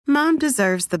Mom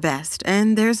deserves the best,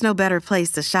 and there's no better place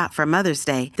to shop for Mother's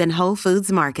Day than Whole Foods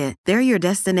Market. They're your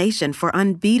destination for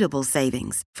unbeatable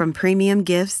savings, from premium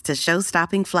gifts to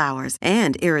show-stopping flowers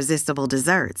and irresistible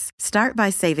desserts. Start by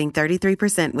saving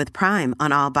 33% with Prime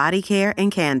on all body care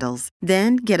and candles.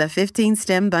 Then get a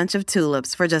 15-stem bunch of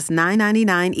tulips for just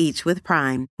 $9.99 each with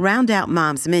Prime. Round out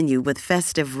Mom's menu with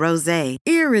festive rosé,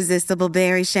 irresistible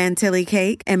berry chantilly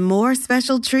cake, and more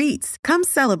special treats. Come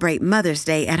celebrate Mother's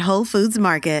Day at Whole Foods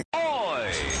Market.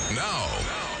 Now,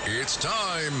 it's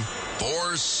time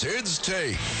for Sid's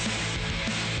Take.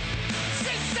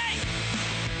 Sid's Take!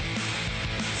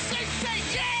 Sid's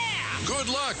Take, yeah! Good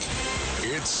luck.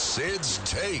 It's Sid's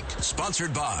Take,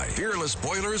 sponsored by Fearless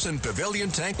Boilers and Pavilion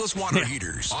Tankless Water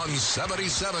Heaters on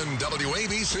 77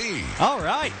 WABC. All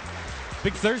right.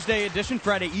 Big Thursday edition,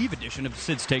 Friday Eve edition of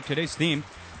Sid's Take. Today's theme.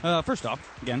 First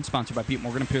off, again, sponsored by Pete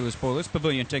Morgan and Peerless Boilers,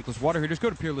 Pavilion Tankless Water Heaters. Go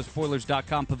to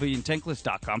peerlessboilers.com,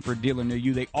 paviliontankless.com for a dealer near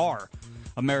you. They are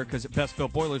America's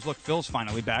best-built boilers. Look, Phil's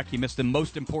finally back. He missed the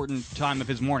most important time of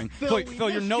his morning. Phil,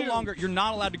 you're not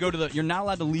allowed to go to you're not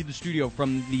allowed to leave the studio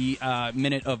from the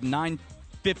minute of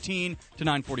 9:15 to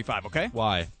 9:45. Okay?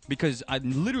 Why? Because I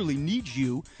literally need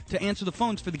you to answer the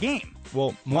phones for the game.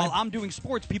 Well, while I'm doing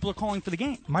sports, people are calling for the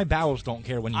game. My bowels don't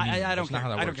care when you need I don't care. Not how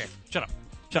that I works. don't care. Shut up.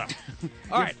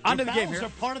 All right, on to the game here.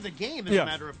 Bowels are part of the game, as a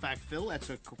matter of fact, Phil. That's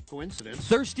a coincidence.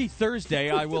 Thirsty Thursday.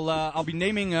 I'll be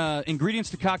naming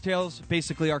ingredients to cocktails.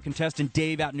 Basically, our contestant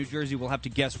Dave out in New Jersey will have to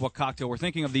guess what cocktail we're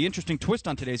thinking of. The interesting twist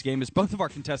on today's game is both of our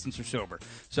contestants are sober.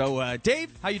 So, Dave,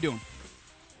 how you doing?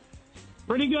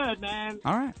 Pretty good, man.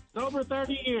 All right. Over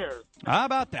 30 years. How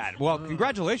about that? Well,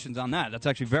 congratulations on that. That's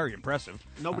actually very impressive.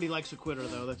 Nobody likes a quitter,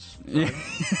 though. That's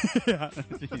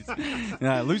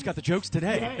Lou's got the jokes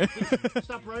today. Hey,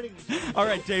 stop writing these. All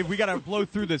right, Dave, we got to blow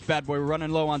through this bad boy. We're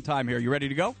running low on time here. You ready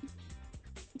to go?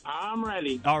 I'm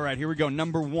ready. All right, here we go.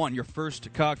 Number one, your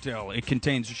first cocktail. It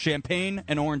contains champagne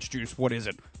and orange juice. What is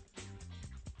it?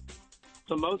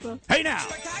 Samosa? Hey, now!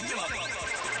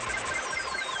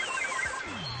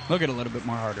 Look at a little bit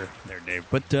more harder there, Dave.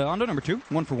 But on to number two.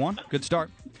 1 for 1. Good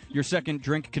start. Your second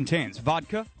drink contains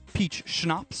vodka, peach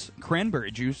schnapps,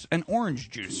 cranberry juice, and orange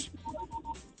juice.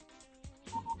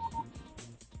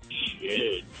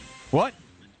 Shit. What?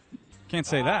 Can't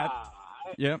say that.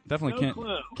 Yeah, definitely no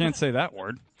clue. can't say that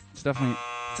word. It's definitely...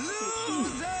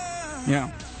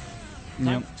 Yeah.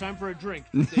 Time for a drink.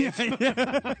 There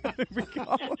we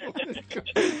go.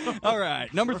 All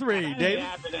right, number three, Dave.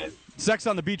 Sex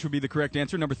on the beach would be the correct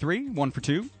answer. Number 3, 1 for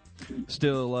 2.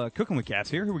 Still cooking with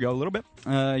gas here. Here we go a little bit.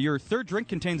 Your third drink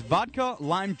contains vodka,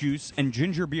 lime juice, and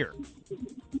ginger beer.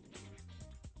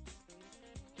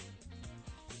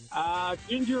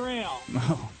 Ginger ale.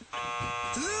 Oh.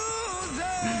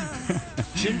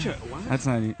 Ginger. What?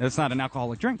 That's not an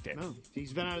alcoholic drink, Dave. No,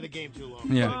 he's been out of the game too long.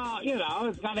 Yeah.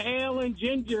 It's got ale and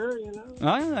ginger,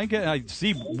 I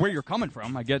see where you're coming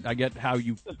from. I get how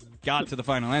you got to the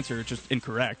final answer. It's just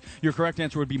incorrect. Your correct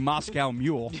answer would be Moscow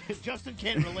Mule. Justin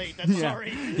can't relate. That's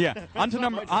sorry. Yeah. On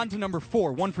to number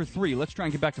 4, 1 for 3. Let's try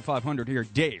and get back to 500 here.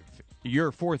 Dave,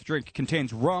 your fourth drink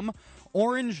contains rum,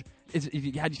 orange.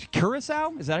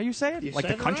 Curacao? Is that how you say it? You like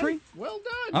said the country? Right? Well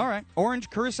done. All right. Orange,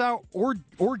 curacao, or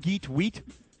orgeat wheat,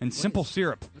 and simple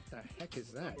syrup. What the heck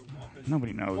is that?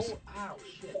 Nobody knows. Ow,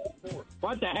 shit.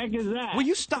 What the heck is that? Will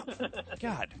you stop?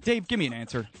 God. Dave, give me an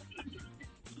answer.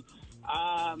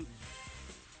 I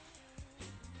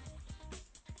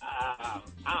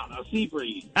don't know. Sea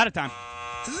breeze. Out of time.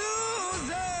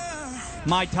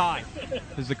 Mai Tai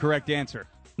is the correct answer.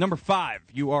 Number 5,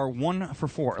 you are 1 for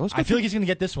 4. I feel like he's going to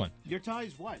get this one. Your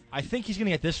tie's what? I think he's going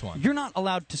to get this one. You're not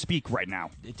allowed to speak right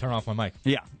now. Turn off my mic.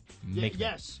 Yeah.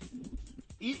 Yes.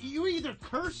 You either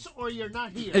curse or you're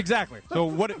not here. Exactly. So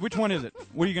which one is it?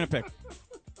 What are you going to pick?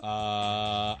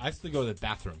 I have to go to the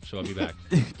bathroom, so I'll be back.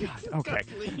 God, okay.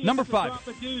 Number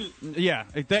 5. Yeah.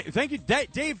 Thank you,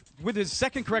 Dave, with his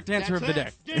second correct answer of the day.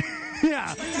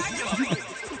 Yeah.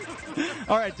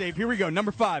 All right, Dave, here we go.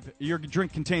 Number 5. Your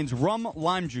drink contains rum,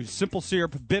 lime juice, simple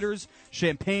syrup, bitters,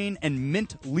 champagne, and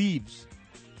mint leaves.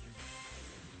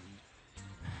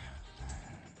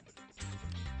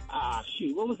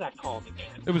 Shoot. What was that called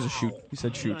again? It was a shoot. You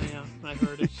said shoot. Yeah, I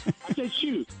heard it. I said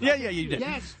shoot. Yeah, you did.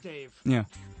 Yes, Dave. Yeah.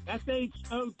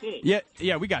 S-H-O-T.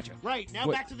 Yeah, we got you. Right, now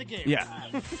back to the game. Yeah.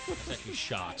 It's actually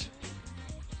shot.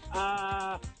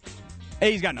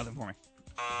 Hey, he's got nothing for me.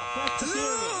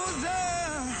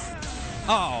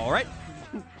 All right.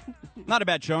 Not a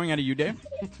bad showing out of you, Dave.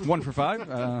 1 for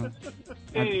 5.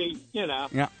 Hey,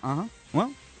 Yeah,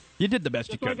 Well, You did the best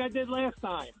Just you like could. I did last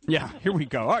time. Yeah, here we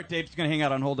go. All right, Dave's going to hang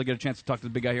out on hold to get a chance to talk to the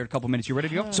big guy here in a couple minutes. You ready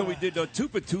to go? So we did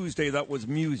Tupa Tuesday, that was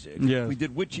music. Yes. We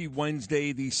did Witchy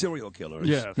Wednesday, the serial killers.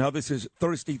 Yes. Now this is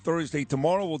Thirsty Thursday.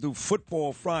 Tomorrow we'll do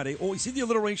Football Friday. Oh, you see the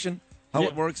alliteration? How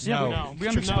it works? Yeah, No. we Could you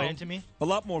understand. explain it to me? A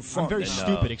lot more fun. I'm very than,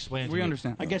 stupid. Explain it to We me.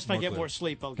 understand. I guess if I get clear. more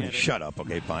sleep, I'll get it. Shut up.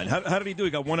 Okay, fine. How did he do? He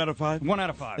got 1 out of 5? 1 out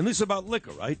of 5. And this is about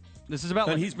liquor, right? This is about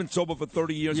And liquor. he's been sober for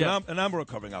 30 years, Yeah. and I'm a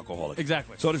recovering alcoholic.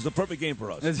 Exactly. So this is the perfect game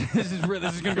for us. This is going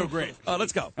to go great.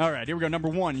 Let's go. All right, here we go. Number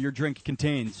 1, your drink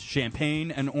contains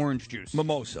champagne and orange juice.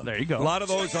 Mimosa. There you go. A lot of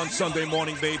those on Sunday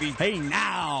morning, baby. Hey,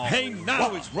 now. Hey,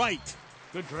 now is right.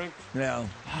 Good drink. Yeah.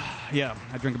 Yeah,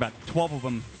 I drink about 12 of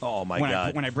them. Oh, my when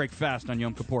God. when I break fast on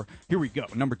Yom Kippur. Here we go.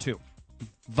 Number 2,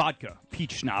 vodka,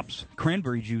 peach schnapps,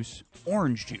 cranberry juice,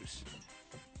 orange juice.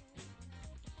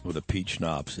 Well, the peach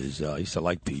schnapps is, I used to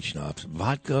like peach schnapps.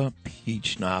 Vodka,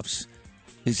 peach schnapps.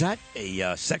 Is that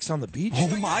a Sex on the Beach? Oh,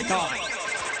 my God.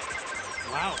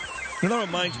 Wow. You know, that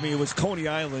reminds me, it was Coney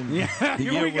Island. Yeah, the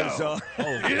here year we go. was,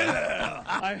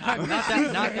 I'm not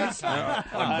that.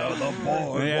 under the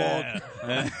boardwalk.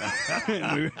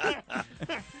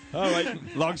 All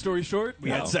right, long story short, we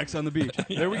had sex on the beach.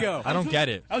 There we go. I don't get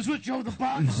it. I was with Joe the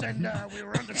Box, and we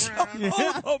were underground.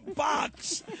 Oh, the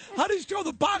box. How does Joe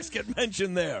the Box get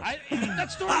mentioned there?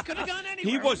 That story could have gone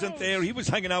anywhere. He Who wasn't knows? there. He was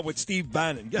hanging out with Steve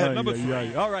Bannon. Go ahead, number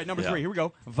 3. All right, number Yeah. 3. Here we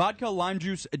go. Vodka, lime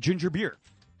juice, ginger beer.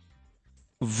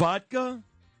 Vodka,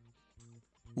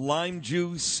 lime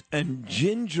juice, and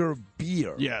ginger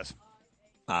beer. Yes.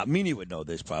 Meanie would know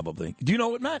this probably. Do you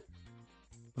know it, Matt?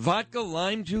 Vodka,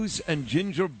 lime juice, and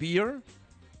ginger beer?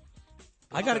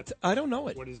 I got it. I don't know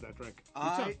it. What is that drink?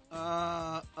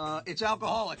 It's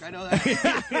alcoholic. I know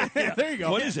that. There you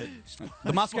go. What is it?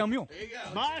 The Moscow Mule.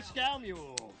 Moscow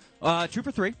Mule. 2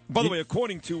 for 3. By the way,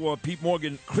 according to Pete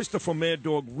Morgan, Christopher Mad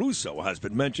Dog Russo has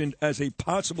been mentioned as a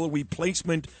possible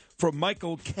replacement for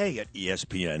Michael Kay at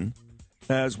ESPN,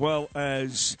 as well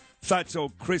as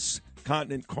Fatso Chris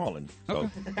Continent Carlin. So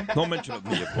no mention of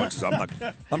me, of course.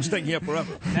 I'm staying here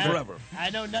forever. Forever. I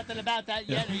know nothing about that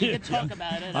yet. You can talk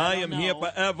about it. I don't am here know.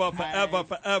 forever, forever,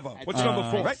 forever. What's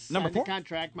number 4? Right, Sign number the 4.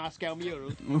 contract, Moscow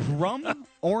Mule. Rum,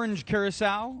 orange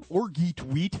curacao, orgeat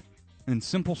wheat, and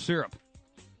simple syrup.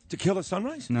 Tequila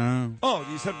Sunrise? No. Oh,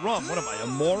 you said rum. What am I, a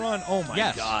moron? Oh, my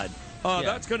Yes. God. Yeah.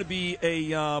 That's going to be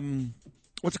a,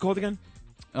 what's it called again?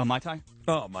 Mai Tai?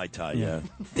 Oh, Mai Tai, yeah.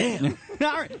 Damn. All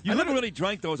right. I never really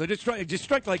drank those. I just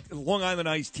drank like Long Island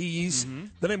iced teas.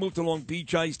 Then I moved to Long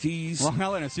Beach iced teas. Long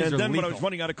Island iced teas And are then when I lethal. was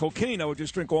running out of cocaine, I would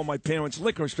just drink all my parents'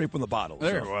 liquor straight from the bottle.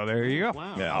 There, So- well, there you go.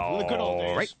 Wow. Yeah. The good old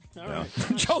days. Right. All right.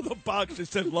 Joe the Box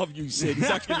just said, "Love you, Sid." He's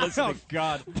actually listening. Oh,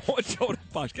 God. Poor Joe the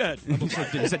Box. Go ahead.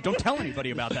 He said, don't tell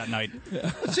anybody about that night.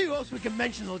 Let's see who else we can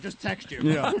mention. They'll just text you.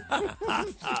 Yeah.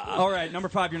 All right, number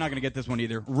 5, you're not going to get this one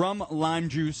either. Rum, lime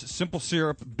juice, simple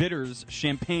syrup, bitters,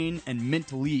 champagne, and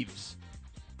mint leaves.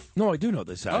 No, I do know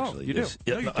this, actually. you do? This-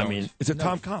 Yeah, No, you I don't. mean, it's a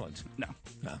Tom Collins. No.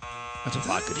 No. That's a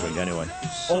vodka drink anyway.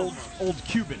 Old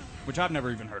Cuban, which I've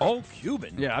never even heard of. Oh,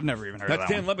 Cuban. Yeah, I've never even heard That's of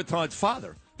Dan that Lebatard's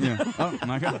father. one. Yeah. Oh,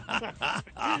 my God. All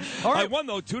I right. won,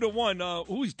 though, 2-1.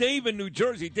 Who's Dave in New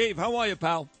Jersey? Dave, how are you,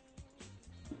 pal?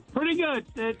 Pretty good,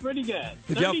 Sid. Pretty good.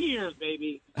 Did you 30 have- years,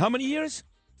 baby. How many years?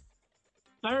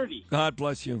 30. God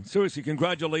bless you. Seriously,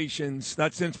 congratulations.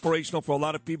 That's inspirational for a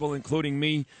lot of people, including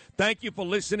me. Thank you for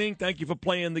listening. Thank you for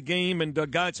playing the game, and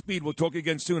Godspeed. We'll talk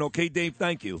again soon. Okay, Dave?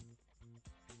 Thank you.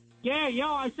 Yeah,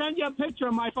 I sent you a picture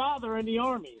of my father in the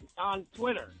Army on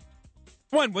Twitter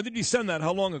When did you send that?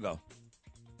 How long ago?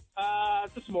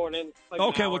 this morning. Like an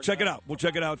Okay, hour we'll check it ago. out. We'll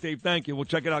check it out, Dave. Thank you. We'll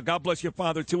check it out. God bless your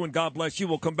father, too, and God bless you.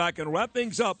 We'll come back and wrap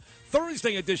things up.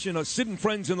 Thursday edition of Sid and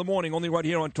Friends in the Morning, only right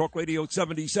here on Talk Radio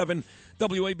 77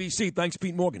 WABC. Thanks,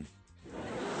 Pete Morgan.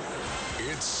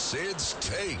 It's Sid's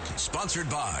Take, sponsored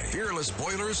by Fearless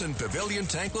Boilers and Pavilion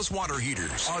Tankless Water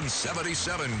Heaters on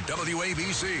 77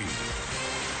 WABC.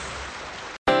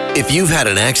 If you've had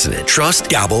an accident, trust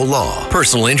Gabo Law.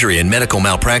 Personal injury and medical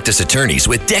malpractice attorneys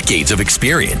with decades of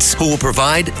experience who will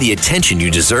provide the attention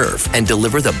you deserve and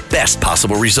deliver the best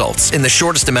possible results in the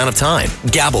shortest amount of time.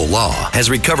 Gabo Law has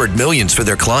recovered millions for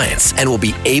their clients and will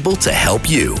be able to help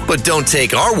you. But don't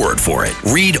take our word for it.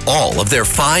 Read all of their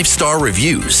 5-star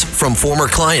reviews from former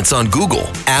clients on Google,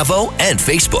 Avo, and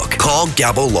Facebook. Call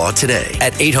Gabo Law today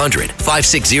at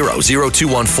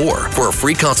 800-560-0214 for a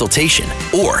free consultation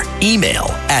or email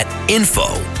at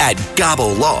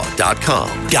info@gabolaw.com.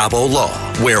 Gabo Law,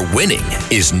 where winning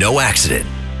is no accident.